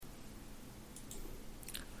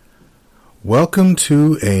Welcome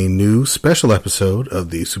to a new special episode of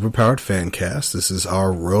the Superpowered Fancast. This is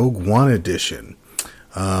our Rogue One edition.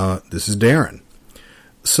 This is Darren.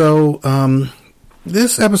 So,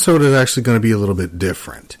 this episode is actually going to be a little bit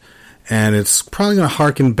different. And it's probably going to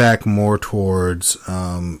harken back more towards,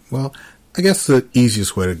 I guess the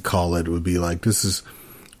easiest way to call it would be like, this is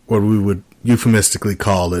what we would euphemistically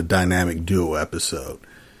call a dynamic duo episode.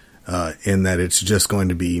 In that it's just going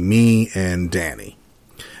to be me and Danny.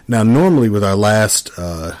 Now, normally with our last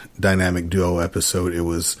dynamic duo episode, it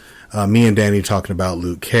was me and Danny talking about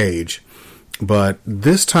Luke Cage. But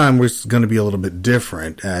this time we're going to be a little bit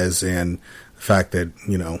different, as in the fact that,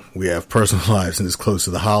 we have personal lives and it's close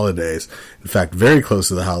to the holidays. In fact, very close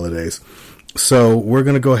to the holidays. So we're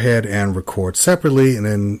going to go ahead and record separately and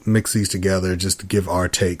then mix these together just to give our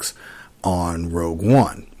takes on Rogue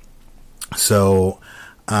One. So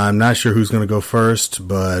I'm not sure who's going to go first,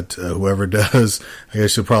 but whoever does, I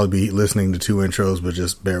guess you'll probably be listening to two intros, but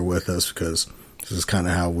just bear with us because this is kind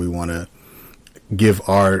of how we want to give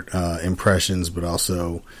our impressions, but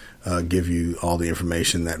also give you all the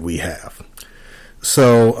information that we have.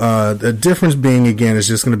 So the difference being, again, is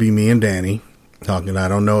just going to be me and Danny talking. I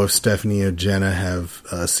don't know if Stephanie or Jenna have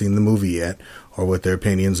seen the movie yet or what their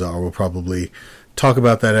opinions are. We'll probably talk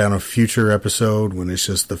about that on a future episode when it's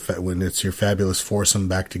just when it's your fabulous foursome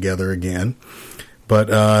back together again. But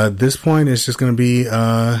at this point, it's just going to be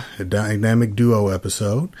a dynamic duo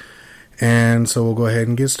episode, and so we'll go ahead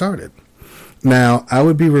and get started. Now, I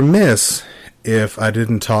would be remiss if I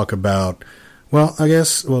didn't talk about.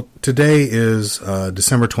 Today is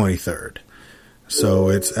December 23rd, so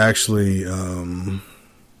it's actually.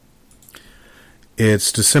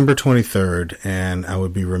 It's December 23rd, and I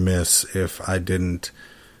would be remiss if I didn't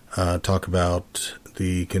talk about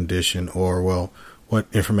the condition or, what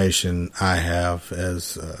information I have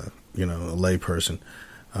as, a layperson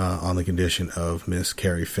on the condition of Miss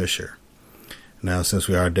Carrie Fisher. Now, since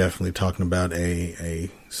we are definitely talking about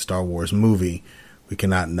a Star Wars movie, we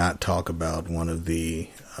cannot not talk about one of the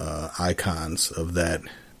icons of that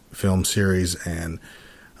film series and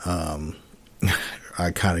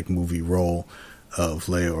iconic movie role of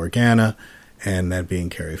Leia Organa, and that being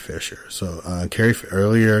Carrie Fisher. So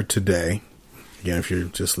earlier today, again, if you're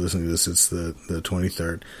just listening to this, it's the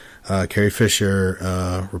 23rd, Carrie Fisher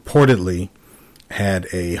reportedly had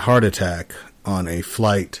a heart attack on a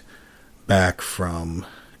flight back from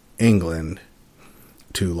England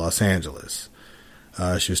to Los Angeles.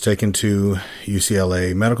 She was taken to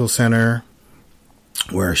UCLA Medical Center,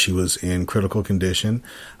 where she was in critical condition.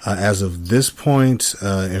 As of this point,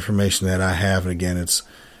 information that I have, and again, it's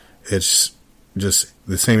just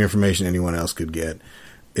the same information anyone else could get,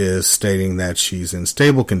 is stating that she's in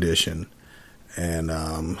stable condition, and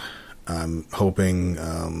I'm hoping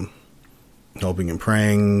and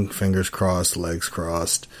praying, fingers crossed, legs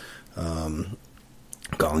crossed,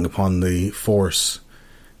 calling upon the Force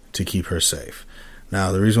to keep her safe.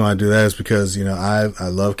 Now, the reason why I do that is because, I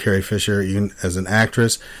love Carrie Fisher, even as an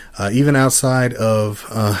actress, even outside of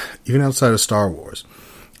Star Wars.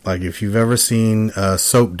 Like, if you've ever seen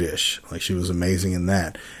Soap Dish, like, she was amazing in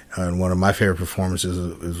that. And one of my favorite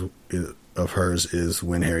performances of hers is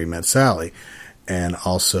When Harry Met Sally, and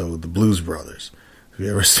also The Blues Brothers. If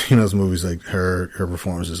you've ever seen those movies, like, her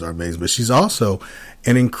performances are amazing. But she's also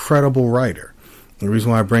an incredible writer. The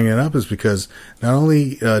reason why I bring it up is because not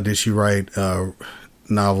only did she write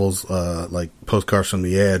novels like Postcards from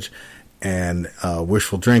the Edge and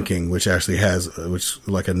Wishful Drinking, which actually has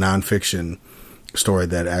like a nonfiction story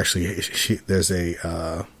that actually there's a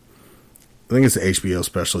I think it's an HBO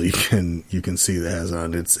special you can see that has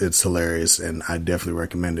on it. It's hilarious, and I definitely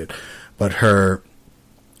recommend it. But her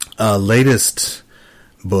latest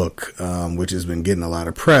book, which has been getting a lot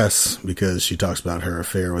of press because she talks about her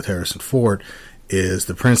affair with Harrison Ford, is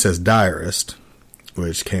The Princess Diarist,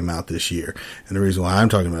 which came out this year. And the reason why I'm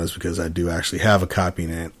talking about it is because I do actually have a copy in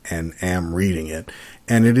it and am reading it.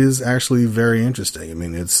 And it is actually very interesting. I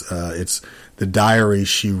mean, it's the diary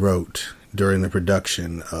she wrote during the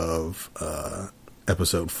production of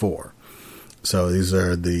episode 4. So these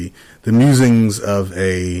are the musings of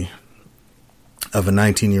a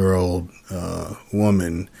 19-year-old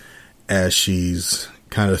woman as she's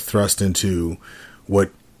kind of thrust into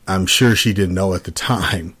what I'm sure she didn't know at the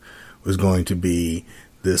time was going to be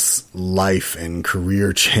this life and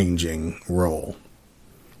career changing role,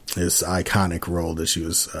 this iconic role that she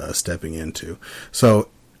was stepping into. So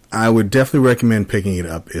I would definitely recommend picking it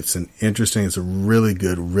up. It's a really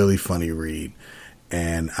good, really funny read,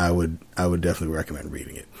 and I would definitely recommend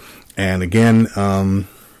reading it. And again,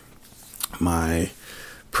 my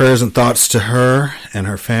prayers and thoughts to her and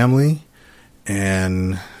her family,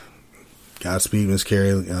 and Godspeed, Miss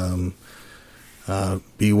Carey.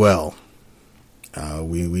 Be well.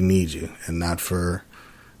 We need you, and not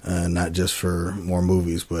just for more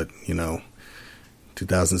movies, but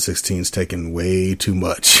 2016's taken way too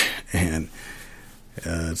much, and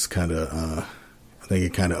it's kind of I think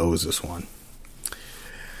it kind of owes us one.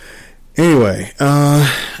 Anyway,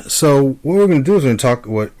 so what we're going to do is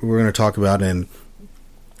we're going to talk about, and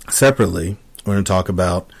separately we're going to talk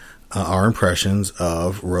about our impressions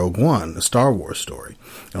of Rogue One, the Star Wars story.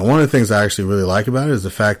 And one of the things I actually really like about it is the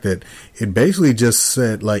fact that it basically just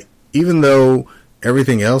said, like, even though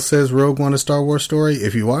everything else says Rogue One, a Star Wars story,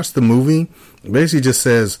 if you watch the movie, it basically just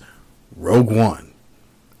says Rogue One.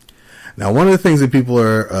 Now, one of the things that people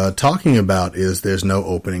are talking about is there's no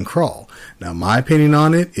opening crawl. Now, my opinion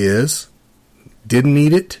on it is, didn't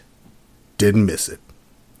need it, didn't miss it.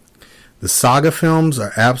 The saga films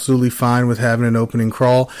are absolutely fine with having an opening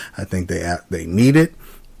crawl. I think they need it.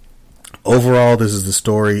 Overall, this is the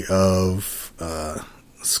story of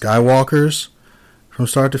Skywalkers from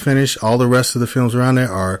start to finish. All the rest of the films around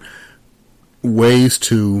there are ways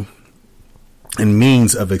to and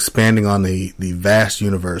means of expanding on the vast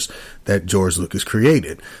universe that George Lucas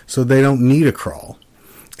created. So they don't need a crawl.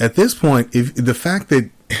 At this point, if the fact that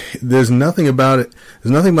there's nothing about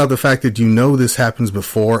the fact that this happens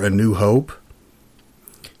before A New Hope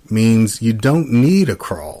means you don't need a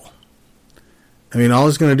crawl. I mean, all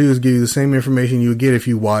it's going to do is give you the same information you would get if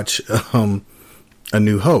you watch A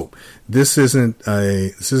New Hope. This isn't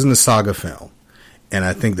a saga film. And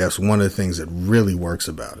I think that's one of the things that really works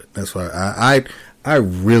about it. That's why I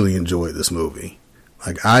really enjoyed this movie.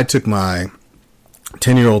 Like, I took my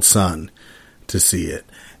 10-year-old son to see it.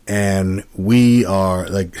 And we are,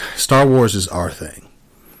 like, Star Wars is our thing.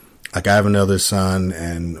 Like, I have another son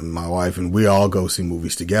and my wife, and we all go see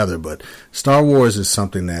movies together. But Star Wars is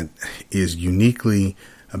something that is uniquely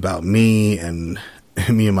about me and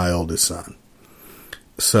my oldest son.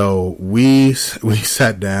 So we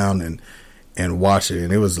sat down and watched it,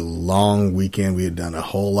 and it was a long weekend. We had done a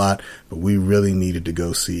whole lot, but we really needed to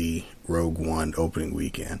go see Rogue One opening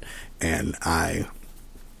weekend, and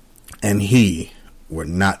he were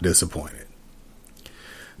not disappointed.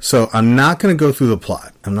 So I'm not going to go through the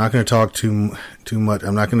plot. I'm not going to talk too much.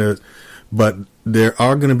 But there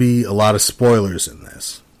are going to be a lot of spoilers in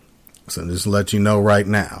this. So just to let you know right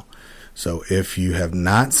now. So if you have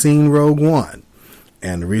not seen Rogue One,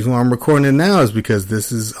 and the reason why I'm recording it now is because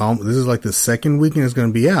this is like the second weekend it's going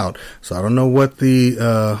to be out. So I don't know what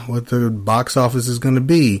the box office is going to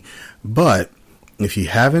be, but if you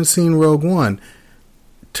haven't seen Rogue One,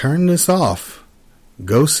 turn this off,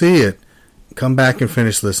 go see it, come back and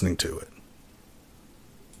finish listening to it.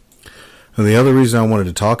 And the other reason I wanted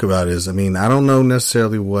to talk about is, I mean, I don't know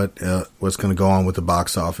necessarily what's going to go on with the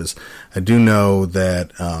box office. I do know that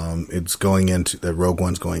that Rogue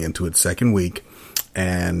One's going into its second week.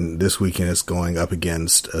 And this weekend it's going up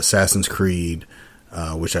against Assassin's Creed,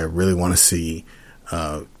 which I really want to see,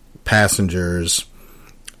 Passengers,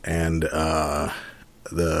 and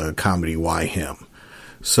the comedy Why Him.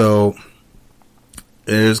 So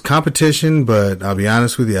there's competition, but I'll be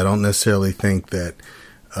honest with you, I don't necessarily think that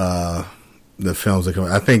the films that come.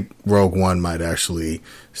 I think Rogue One might actually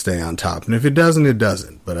stay on top, and if it doesn't, it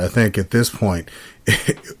doesn't. But I think at this point,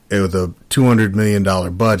 with a $200 million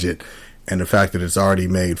budget, and the fact that it's already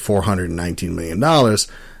made $419 million,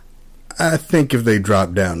 I think if they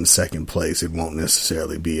drop down in second place, it won't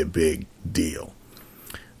necessarily be a big deal.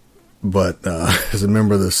 But as a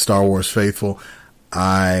member of the Star Wars faithful,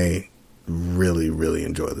 I really, really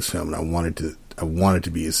enjoy this film, and I wanted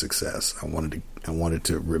to be a success. I wanted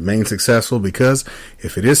to remain successful, because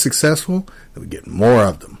if it is successful, then we get more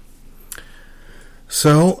of them.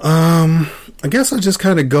 So I guess I'll just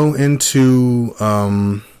kind of go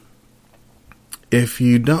into. If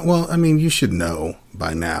you don't, well, I mean, you should know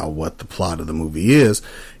by now what the plot of the movie is.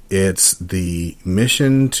 It's the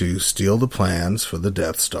mission to steal the plans for the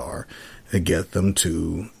Death Star and get them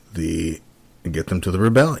to the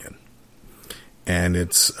rebellion. And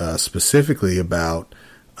it's specifically about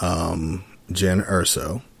Jyn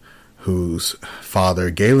Erso, whose father,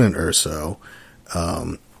 Galen Erso,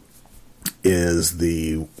 is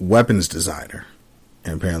the weapons designer,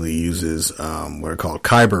 and apparently uses what are called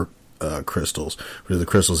Kyber crystals, which are the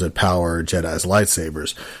crystals that power Jedi's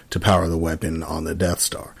lightsabers, to power the weapon on the Death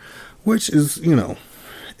Star, which is, an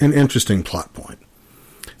interesting plot point.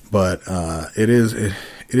 But it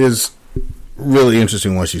is really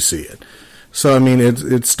interesting once you see it. So, I mean,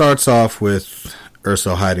 it starts off with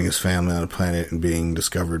Erso hiding his family on a planet and being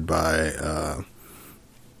discovered by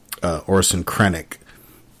Orson Krennic,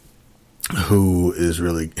 who is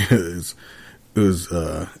really was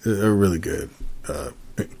a really good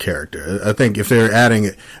character. I think if they're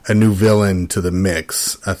adding a new villain to the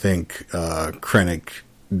mix, I think Krennic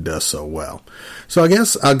does so well. So I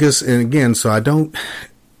guess, and again, so I don't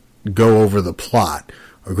go over the plot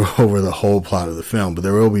or go over the whole plot of the film, but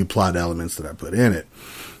there will be plot elements that I put in it.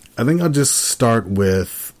 I think I'll just start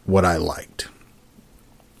with what I liked.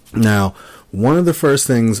 Now, one of the first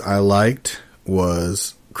things I liked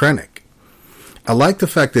was Krennic. I liked the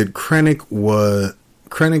fact that Krennic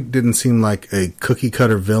didn't seem like a cookie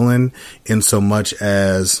cutter villain in so much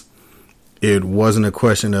as it wasn't a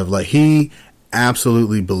question of like, he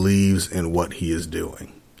absolutely believes in what he is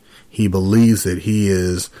doing. He believes that he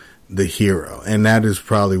is the hero. And that is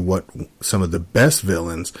probably what some of the best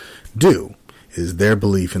villains do, is their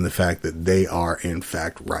belief in the fact that they are in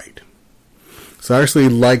fact right. So I actually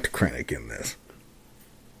liked Krennic in this.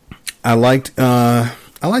 I liked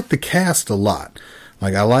the cast a lot.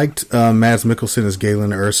 Like, I liked Mads Mikkelsen as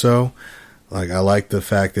Galen Erso. Like, I liked the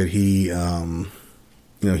fact that he,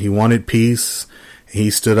 he wanted peace. He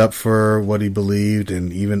stood up for what he believed,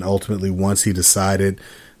 and even ultimately, once he decided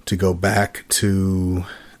to go back to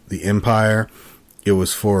the Empire, it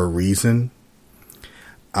was for a reason.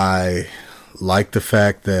 I like the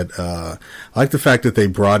fact that they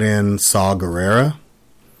brought in Saw Gerrera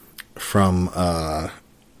from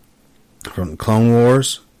Clone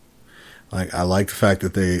Wars. Like, I like the fact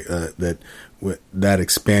that that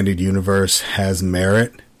expanded universe has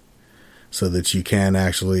merit, so that you can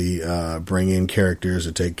actually bring in characters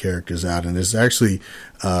or take characters out, and there's actually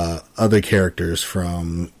other characters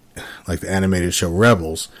from like the animated show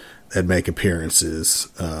Rebels that make appearances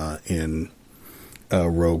in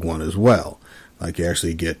Rogue One as well. Like, you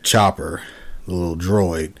actually get Chopper, the little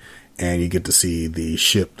droid, and you get to see the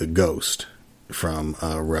ship, the Ghost, from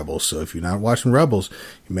Rebels. So if you're not watching Rebels,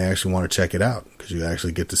 you may actually want to check it out, because you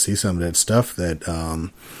actually get to see some of that stuff, that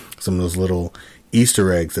some of those little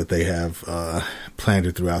Easter eggs that they have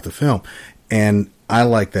planted throughout the film. And I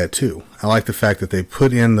like that too. I like the fact that they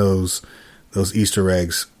put in those Easter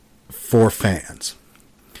eggs for fans.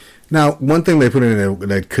 Now, one thing they put in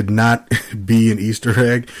that could not be an Easter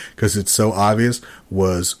egg, because it's so obvious,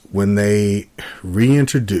 was when they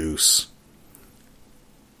reintroduce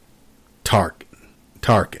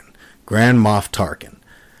Tarkin, Grand Moff Tarkin.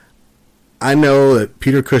 I know that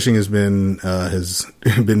Peter Cushing has been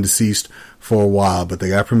deceased for a while, but they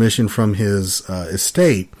got permission from his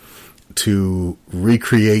estate to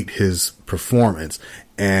recreate his performance,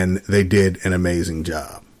 and they did an amazing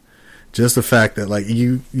job. Just the fact that, like,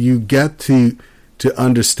 you get to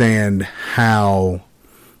understand how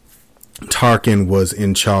Tarkin was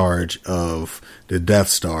in charge of the Death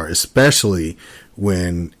Star, especially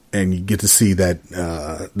and you get to see that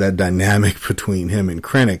dynamic between him and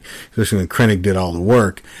Krennic, especially when Krennic did all the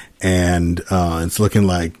work, and it's looking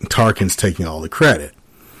like Tarkin's taking all the credit.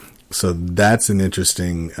 So that's an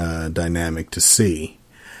interesting dynamic to see.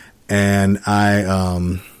 And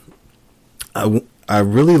I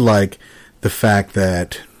really like the fact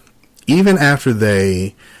that even after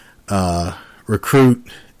they recruit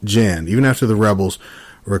Jen, even after the rebels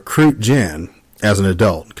recruit Jen as an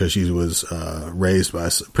adult, because she was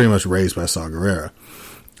pretty much raised by Saw Gerrera,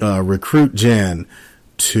 recruit Jen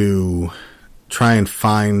to try and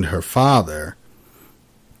find her father,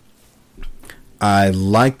 I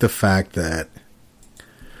like the fact that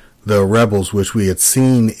the rebels, which we had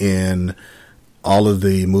seen in all of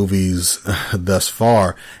the movies thus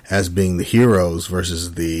far as being the heroes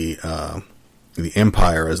versus the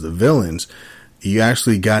Empire as the villains, you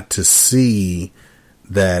actually got to see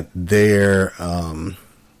that they're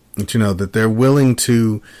willing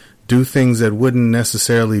to do things that wouldn't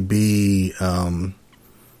necessarily be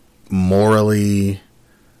morally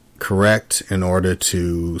correct in order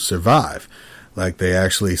to survive. Like, they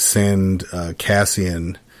actually send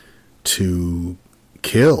Cassian to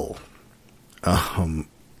kill Galen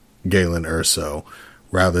Erso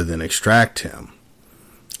rather than extract him.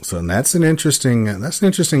 So that's an interesting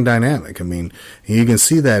dynamic. I mean, you can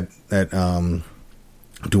see that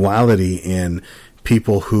duality in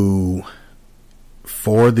people who,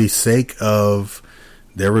 for the sake of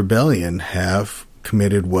their rebellion, have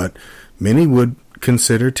committed what many would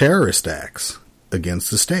consider terrorist acts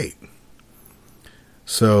against the state.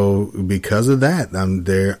 So because of that,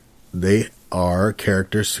 they are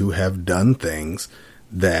characters who have done things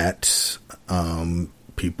that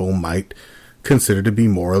people might consider to be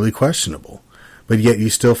morally questionable, but yet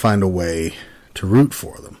you still find a way to root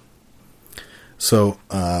for them. So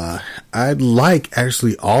I like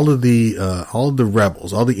actually all of the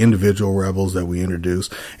rebels, all the individual rebels that we introduce,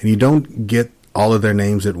 and you don't get all of their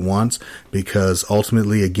names at once, because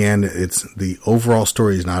ultimately, again, it's the overall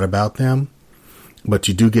story is not about them, but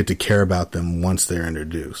you do get to care about them once they're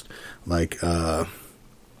introduced. Like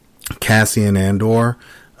Cassian Andor,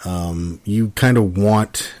 you kind of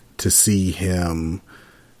want to see him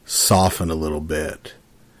soften a little bit,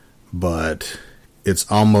 but it's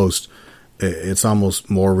almost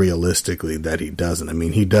more realistically that he doesn't. I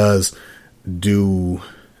mean, he does do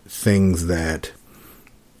things that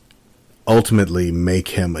ultimately make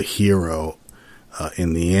him a hero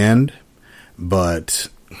in the end, but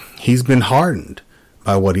he's been hardened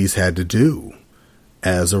by what he's had to do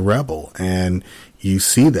as a rebel, and you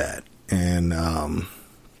see that, and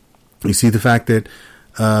you see the fact that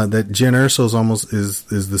that Jyn Erso's almost is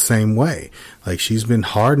the same way. Like, she's been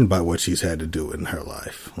hardened by what she's had to do in her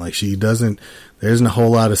life. Like, there isn't a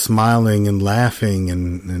whole lot of smiling and laughing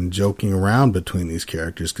and joking around between these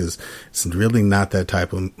characters, because it's really not that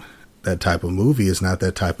type of movie. It's not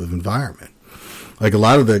that type of environment. Like, a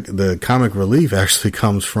lot of the comic relief actually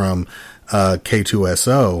comes from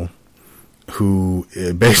K2SO, who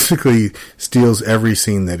basically steals every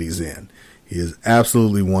scene that he's in. He is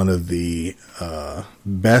absolutely one of the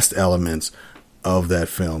best elements of that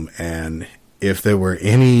film. And if there were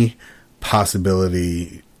any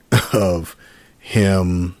possibility of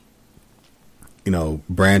him,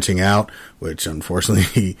 branching out, which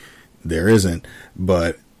unfortunately there isn't,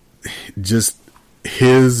 but just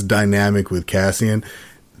his dynamic with Cassian,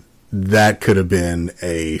 that could have been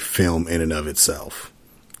a film in and of itself.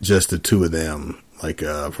 Just the two of them, like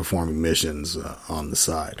performing missions on the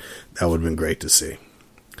side. That would have been great to see.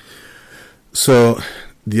 So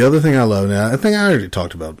the other thing I love, now I think I already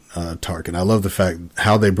talked about Tarkin. I love the fact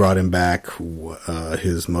how they brought him back,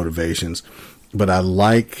 his motivations. But I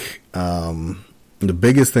like, the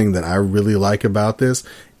biggest thing that I really like about this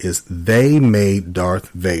is they made Darth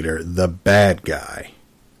Vader the bad guy.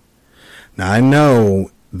 Now, I know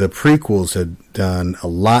the prequels had done a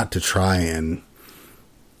lot to try and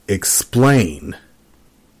explain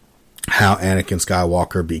how Anakin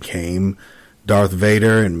Skywalker became Darth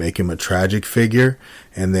Vader and make him a tragic figure,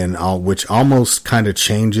 and then which almost kind of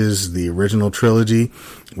changes the original trilogy,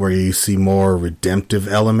 where you see more redemptive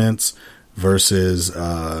elements versus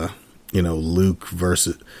Luke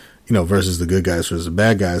versus the good guys versus the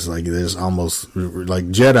bad guys. Like, there's almost like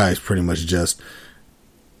Jedi is pretty much just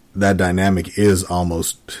that dynamic is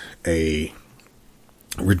almost a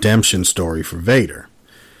redemption story for Vader.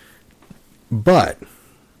 But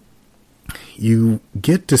you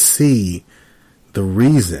get to see the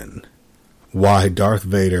reason why Darth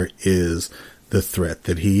Vader is the threat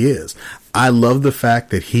that he is. I love the fact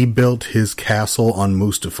that he built his castle on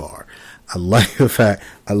Mustafar. I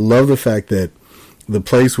love the fact that the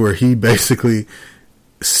place where he basically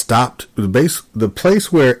stopped, the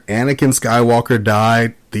place where Anakin Skywalker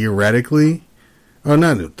died, theoretically, or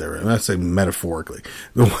not theoretically, let's say metaphorically,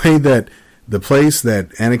 the place that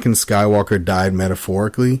Anakin Skywalker died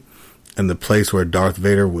metaphorically, and the place where Darth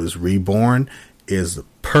Vader was reborn, is the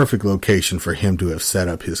perfect location for him to have set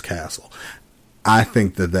up his castle. I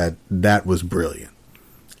think that was brilliant.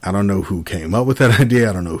 I don't know who came up with that idea.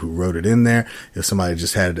 I don't know who wrote it in there. If somebody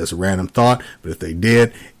just had it as a random thought, but if they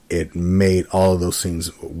did, it made all of those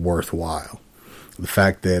scenes worthwhile. The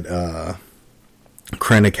fact that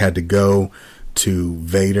Krennic had to go to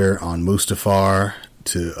Vader on Mustafar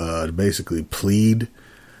to basically plead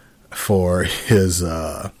for his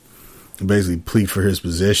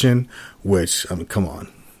position, which, I mean, come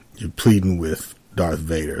on, you're pleading with Darth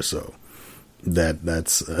Vader, so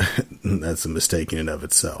that's a mistake in and of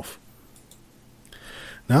itself.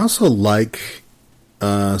 Now, I also like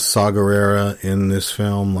Saw Gerrera in this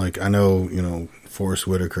film. Like, I know, Forrest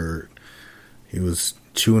Whitaker, he was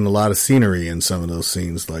chewing a lot of scenery in some of those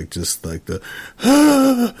scenes, like just like the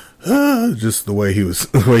just the way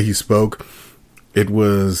he spoke. It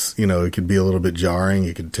was, it could be a little bit jarring.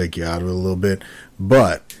 It could take you out of it a little bit,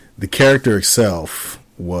 but the character itself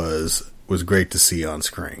was great to see on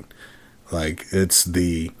screen. Like, it's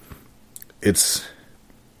the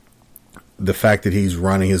fact that he's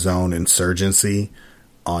running his own insurgency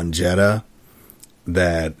on Jeddah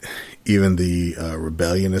that even the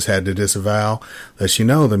rebellion has had to disavow. There's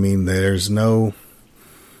no,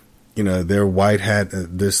 their white hat,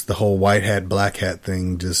 the whole white hat, black hat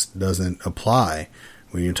thing just doesn't apply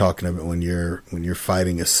when you're talking about, when you're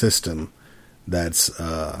fighting a system that's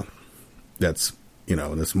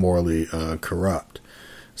morally corrupt.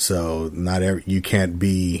 So you can't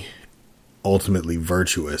be ultimately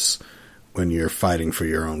virtuous when you're fighting for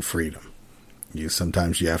your own freedom.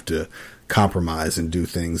 Sometimes you have to compromise and do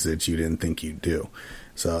things that you didn't think you'd do.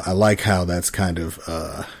 So I like how that's kind of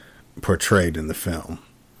portrayed in the film.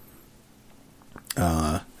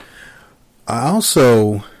 I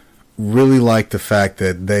also really like the fact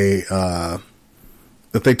that they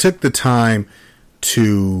took the time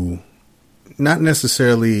to not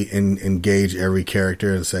necessarily engage every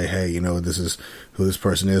character and say, hey, this is who this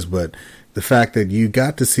person is, but the fact that you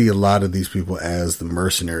got to see a lot of these people as the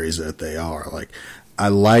mercenaries that they are. Like, I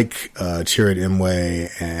like Chirrut Îmwe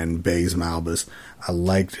and Baze Malbus. I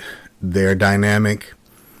liked their dynamic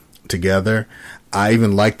together. I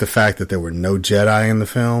even liked the fact that there were no Jedi in the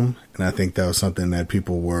film, and I think that was something that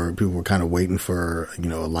people were kind of waiting for, a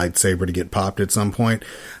lightsaber to get popped at some point.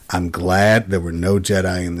 I'm glad there were no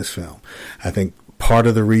Jedi in this film. I think part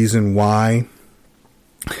of the reason why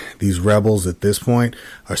these rebels at this point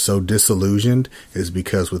are so disillusioned is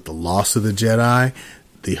because with the loss of the Jedi,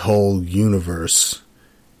 the whole universe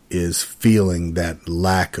is feeling that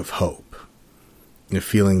lack of hope. You're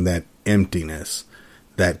feeling that emptiness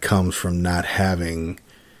that comes from not having,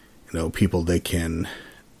 people they can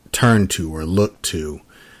turn to or look to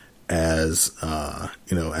as,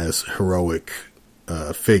 as heroic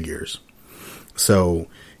figures. So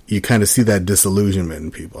you kind of see that disillusionment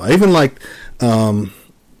in people. I even liked the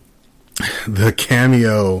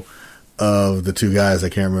cameo of the two guys. I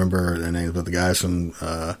can't remember their names, but the guys from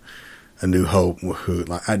A New Hope, who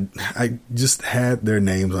I just had their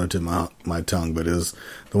names onto my tongue, but it was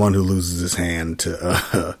the one who loses his hand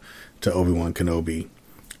to Obi-Wan Kenobi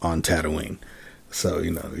on Tatooine. So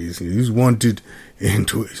he's wanted in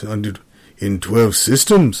 12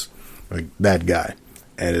 systems, like that guy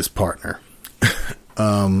and his partner.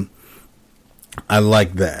 I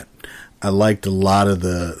like that. I liked a lot of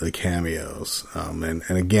the cameos, and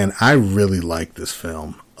again, I really liked this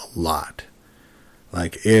film a lot.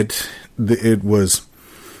 Like it was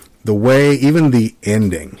the way, even the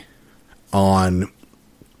ending on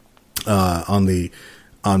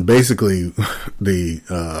basically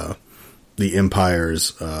the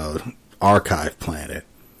Empire's archive planet.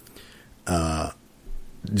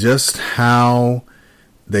 Just how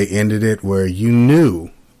they ended it, where you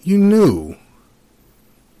knew.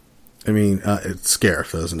 I mean, it's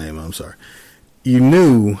Scarif, that's the name. I'm sorry. You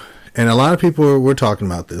knew. And a lot of people were talking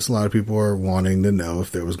about this. A lot of people were wanting to know if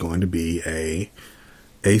there was going to be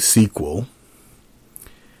a sequel.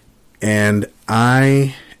 And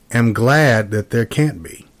I am glad that there can't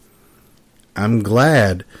be. I'm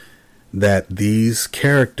glad that these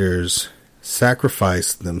characters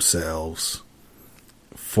sacrificed themselves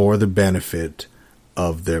for the benefit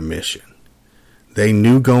of their mission. They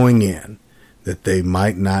knew going in that they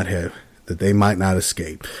might not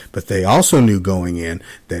escape, but they also knew going in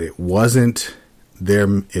that it wasn't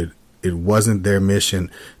their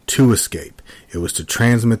mission to escape. It was to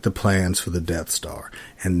transmit the plans for the Death Star,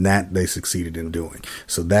 and that they succeeded in doing.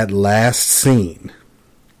 So that last scene,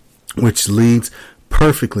 which leads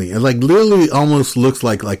perfectly, and like literally almost looks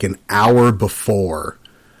like an hour before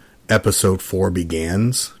episode 4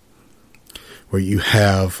 begins, where you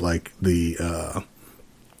have like the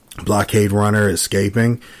blockade runner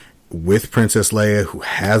escaping with Princess Leia, who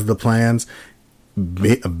has the plans,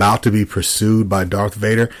 about to be pursued by Darth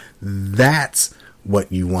Vader. That's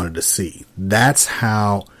what you wanted to see. That's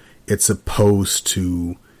how it's supposed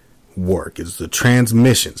to work. It's the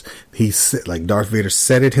transmissions. He said, like Darth Vader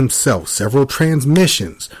said it himself, several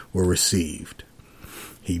transmissions were received.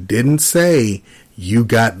 He didn't say you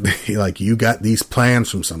got these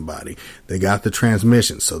plans from somebody. They got the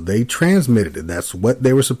transmission, so they transmitted it. That's what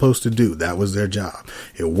they were supposed to do. That was their job.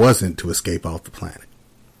 It wasn't to escape off the planet.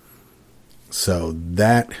 So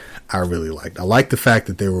that I really liked. I liked the fact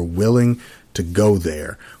that they were willing to go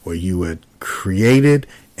there, where you had created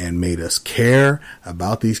and made us care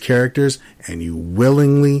about these characters, and you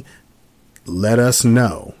willingly let us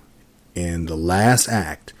know in the last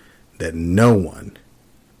act that no one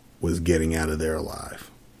was getting out of there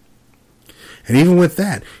alive. And even with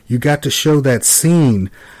that, you got to show that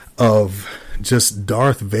scene of just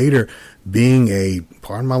Darth Vader being a,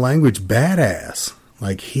 pardon my language, badass.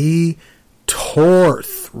 Like, he tore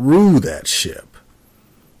through that ship.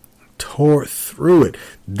 Tore through it.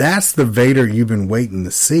 That's the Vader you've been waiting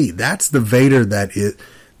to see. That's the Vader that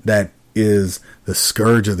is the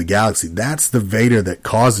scourge of the galaxy. That's the Vader that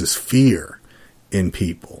causes fear in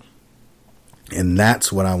people. And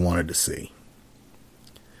that's what I wanted to see.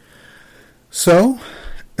 So,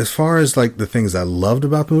 as far as like the things I loved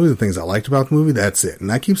about the movie, the things I liked about the movie, that's it.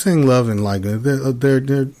 And I keep saying love and like they're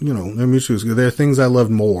mutual. There are things I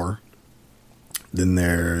loved more than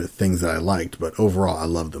there are things that I liked, but overall I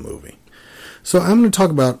loved the movie. So I'm going to talk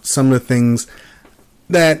about some of the things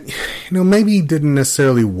that maybe didn't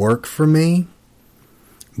necessarily work for me,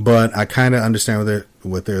 but I kind of understand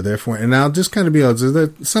what they're there for. And I'll just kind of be honest,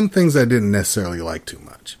 there's some things I didn't necessarily like too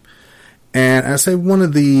much. And I say one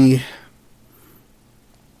of the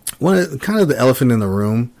kind of the elephant in the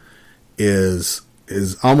room is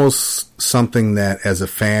almost something that as a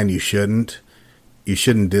fan you shouldn't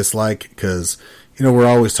dislike, because we're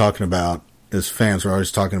always talking about, as fans, we're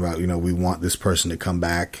always talking about, we want this person to come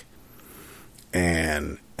back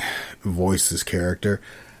and voice this character.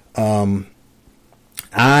 I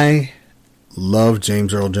love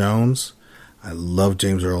James Earl Jones. I love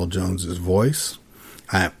James Earl Jones's voice.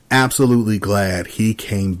 I am absolutely glad he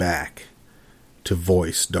came back to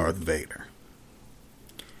voice Darth Vader.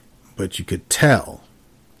 But you could tell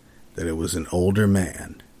that it was an older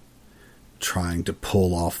man trying to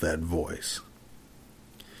pull off that voice.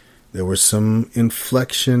 There were some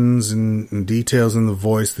inflections and details in the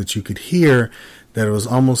voice that you could hear that it was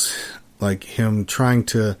almost like him trying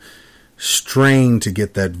to strain to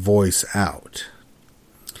get that voice out.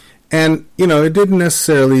 And, it didn't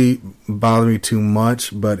necessarily bother me too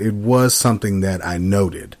much, but it was something that I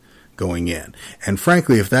noted going in. And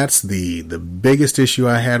frankly, if that's the biggest issue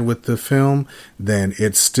I had with the film, then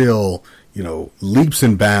it's still, leaps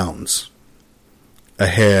and bounds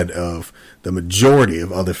ahead of the majority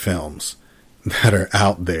of other films that are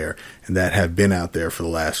out there and that have been out there for the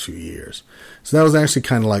last few years. So that was actually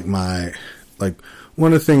kind of like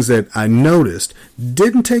one of the things that I noticed.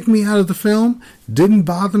 Didn't take me out of the film, didn't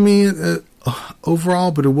bother me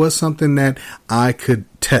overall, but it was something that I could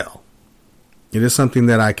tell. It is something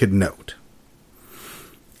that I could note.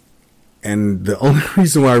 And the only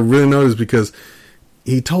reason why I really noticed is because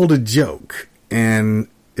he told a joke, and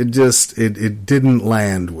it didn't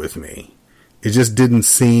land with me. It just didn't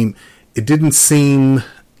seem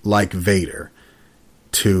like Vader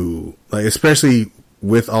to, like, especially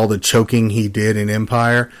with all the choking he did in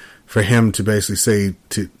Empire, for him to basically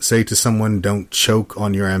say to someone, "Don't choke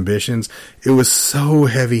on your ambitions." It was so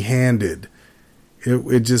heavy-handed.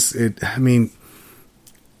 I mean,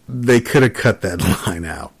 they could have cut that line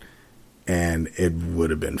out and it would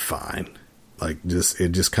have been fine. It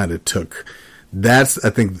just kind of took, that's, I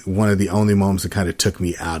think, one of the only moments that kind of took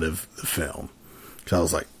me out of the film. Cause I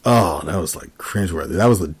was like, oh, that was like cringeworthy. That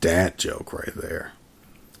was the dad joke right there.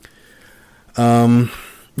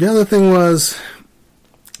 The other thing was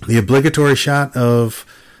the obligatory shot of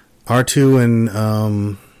R2 and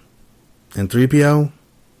 3PO.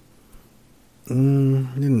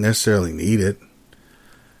 Didn't necessarily need it.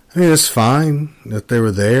 I mean, it's fine that they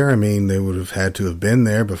were there. I mean, they would have had to have been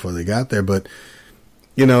there before they got there. But,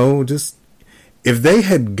 just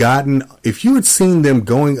if you had seen them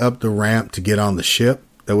going up the ramp to get on the ship,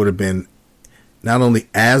 that would have been not only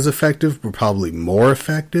as effective, but probably more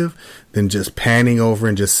effective than just panning over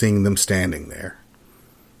and just seeing them standing there.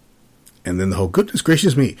 And then the whole, goodness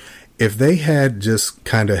gracious me, if they had just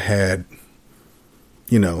kind of had,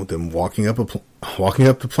 them walking up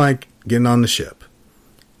the plank, getting on the ship,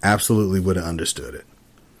 absolutely would have understood it.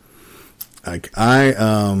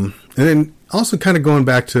 And then also kind of going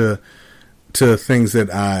back to things that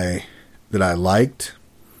I liked.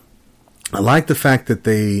 I liked the fact that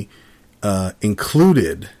they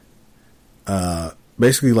included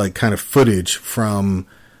basically like kind of footage from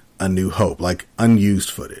A New Hope, like unused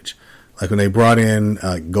footage. Like when they brought in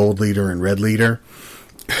Gold Leader and Red Leader,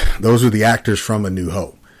 those were the actors from A New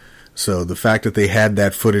Hope. So the fact that they had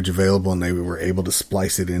that footage available and they were able to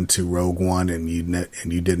splice it into Rogue One and you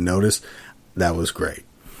didn't notice, that was great.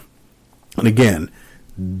 And again,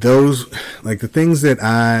 those, like, the things that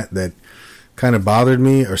kind of bothered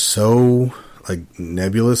me are so like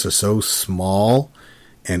nebulous or so small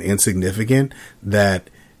and insignificant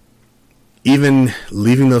that even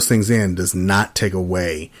leaving those things in does not take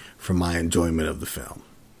away from my enjoyment of the film.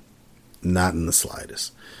 Not in the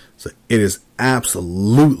slightest. So it is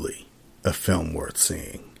absolutely a film worth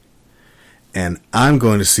seeing. And I'm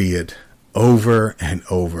going to see it over and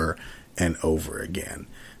over and over again,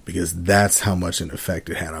 because that's how much an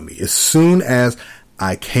effect it had on me. As soon as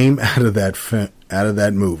I came out of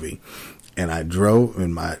that movie and I drove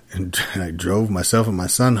myself and my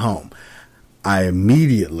son home, I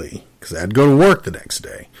immediately, because I had to go to work the next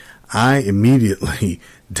day, I immediately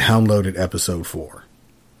downloaded episode 4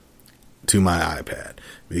 to my iPad,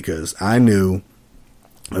 because I knew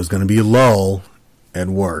there was going to be a lull at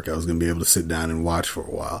work. I was going to be able to sit down and watch for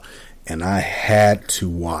a while, and I had to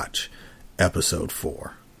watch episode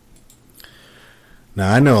 4.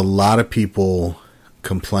 Now, I know a lot of people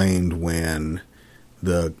complained when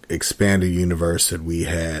the expanded universe that we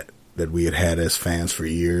had as fans for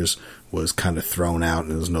years was kind of thrown out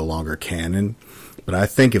and it was no longer canon. But I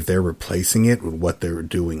think if they're replacing it with what they're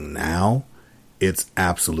doing now, it's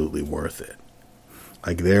absolutely worth it.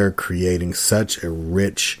 Like, they're creating such a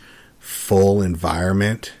rich, full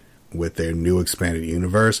environment with their new expanded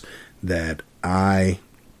universe that I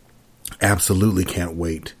absolutely can't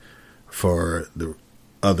wait for the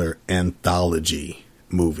other anthology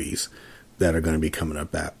movies that are going to be coming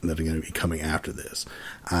up, that are going to be coming after this.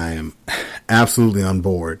 I am absolutely on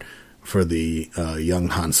board for the young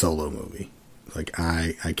Han Solo movie. Like,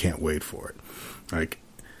 I can't wait for it. Like,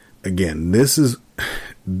 again, if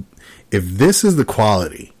this is the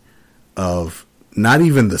quality of not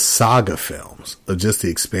even the saga films, of just the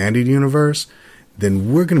expanded universe,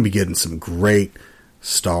 then we're going to be getting some great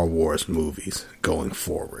Star Wars movies going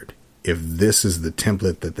forward. If this is the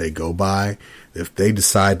template that they go by, if they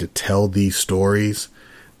decide to tell these stories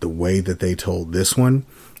the way that they told this one,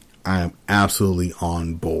 I am absolutely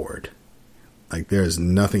on board. Like, there is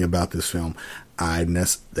nothing about this film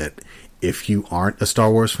that if you aren't a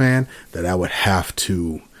Star Wars fan, that I would have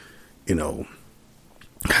to,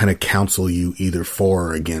 kind of counsel you either for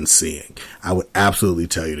or against seeing. I would absolutely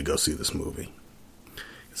tell you to go see this movie.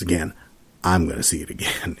 Because again, I'm going to see it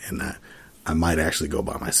again, and I might actually go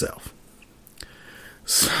by myself.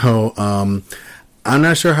 So, I'm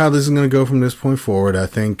not sure how this is going to go from this point forward. I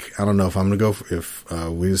don't know if I'm going to go, if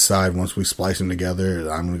we decide once we splice them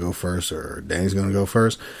together, I'm going to go first or Danny's going to go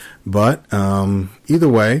first. But either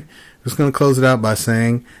way, I'm just going to close it out by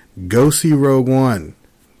saying, go see Rogue One.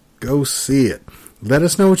 Go see it. Let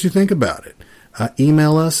us know what you think about it.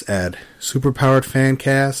 Email us at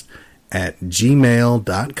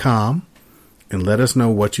superpoweredfancast@gmail.com and let us know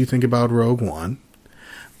what you think about Rogue One.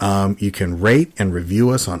 You can rate and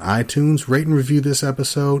review us on iTunes. Rate and review this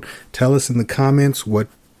episode. Tell us in the comments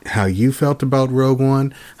how you felt about Rogue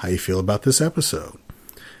One, how you feel about this episode.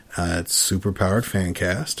 It's Superpowered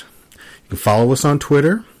Fancast. You can follow us on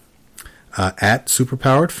Twitter at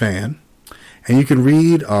Superpowered Fan. And you can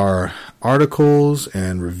read our articles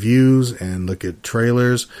and reviews and look at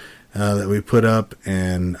trailers that we put up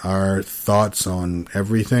and our thoughts on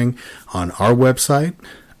everything on our website,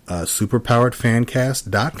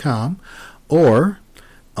 superpoweredfancast.com, or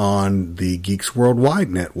on the Geeks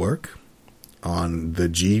Worldwide Network on the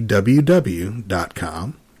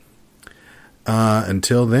GWW.com.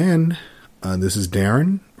 Until then, this is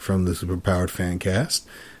Darren from the Superpowered Fancast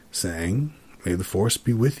saying, may the Force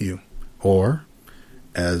be with you. Or,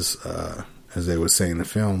 as they would say in the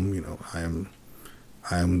film, I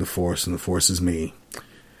am the Force and the Force is me.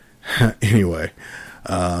 Anyway,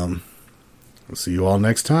 we'll see you all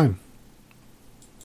next time.